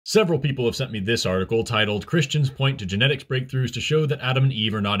Several people have sent me this article titled "Christians Point to Genetics Breakthroughs to Show that Adam and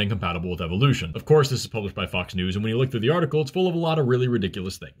Eve are Not Incompatible with Evolution." Of course, this is published by Fox News, and when you look through the article, it's full of a lot of really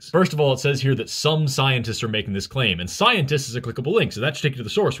ridiculous things. First of all, it says here that some scientists are making this claim, and scientists is a clickable link, so that should take you to the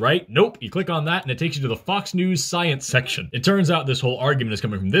source, right? Nope, you click on that and it takes you to the Fox News science section. It turns out this whole argument is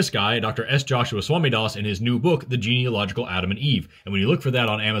coming from this guy, Dr. S. Joshua Swamidass, in his new book, The Genealogical Adam and Eve. And when you look for that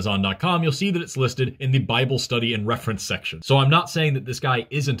on Amazon.com, you'll see that it's listed in the Bible study and reference section. So I'm not saying that this guy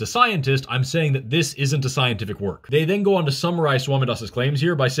isn't a scientist, I'm saying that this isn't a scientific work. They then go on to summarize Swamidass's claims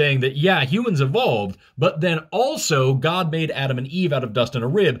here by saying that, yeah, humans evolved, but then also God made Adam and Eve out of dust and a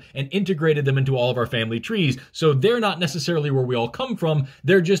rib and integrated them into all of our family trees, so they're not necessarily where we all come from,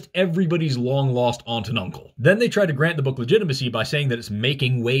 they're just everybody's long-lost aunt and uncle. Then they try to grant the book legitimacy by saying that it's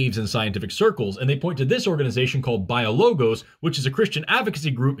making waves in scientific circles, and they point to this organization called Biologist, which is a Christian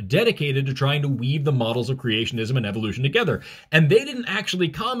advocacy group dedicated to trying to weave the models of creationism and evolution together. And they didn't actually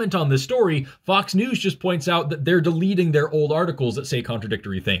comment on this story. Fox News just points out that they're deleting their old articles that say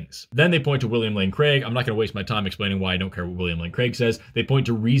contradictory things. Then they point to William Lane Craig. I'm not going to waste my time explaining why I don't care what William Lane Craig says. They point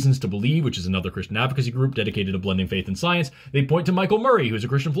to Reasons to Believe, which is another Christian advocacy group dedicated to blending faith and science. They point to Michael Murray, who's a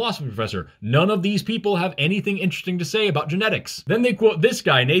Christian philosophy professor. None of these people have anything interesting to say about genetics. Then they quote this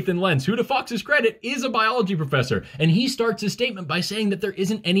guy, Nathan Lentz, who to Fox's credit is a biology professor, and he starts his statement by saying that there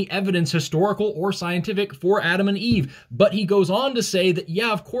isn't any evidence, historical or scientific, for Adam and Eve. But he goes on to say that,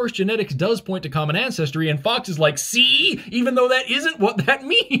 yeah, of course, genetics does point to common ancestry, and Fox is like, see? Even though that isn't what that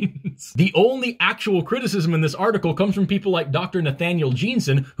means. The only actual criticism in this article comes from people like Dr. Nathaniel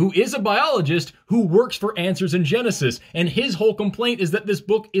Jeanson, who is a biologist who works for Answers in Genesis, and his whole complaint is that this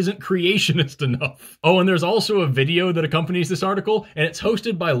book isn't creationist enough. Oh, and there's also a video that accompanies this article, and it's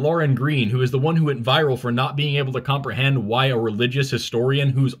hosted by Lauren Green, who is the one who went viral for not being able to comprehend why a religious historian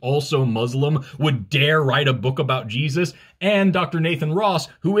who's also Muslim would dare write a book about Jesus, and Dr. Nathan Ross,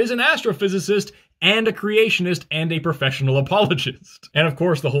 who is an astrophysicist and a creationist and a professional apologist. And of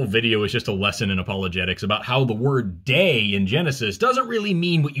course, the whole video is just a lesson in apologetics about how the word day in Genesis doesn't really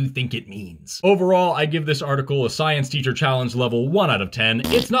mean what you think it means. Overall, I give this article a Science Teacher Challenge level 1 out of 10.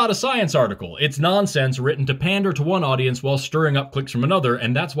 It's not a science article. It's nonsense written to pander to one audience while stirring up clicks from another,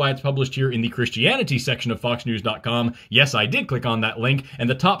 and that's why it's published here in the Christianity section of foxnews.com. Yes, I did click on that link, and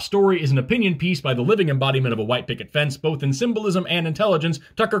the top story is an opinion piece by the living embodiment of a white picket fence, both in symbolism and intelligence,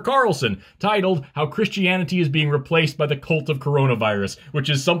 Tucker Carlson, titled How Christianity is Being Replaced by the Cult of Coronavirus, which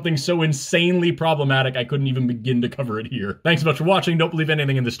is something so insanely problematic I couldn't even begin to cover it here. Thanks so much for watching. Don't believe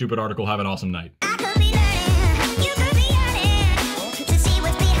anything in this stupid article. Have an awesome night.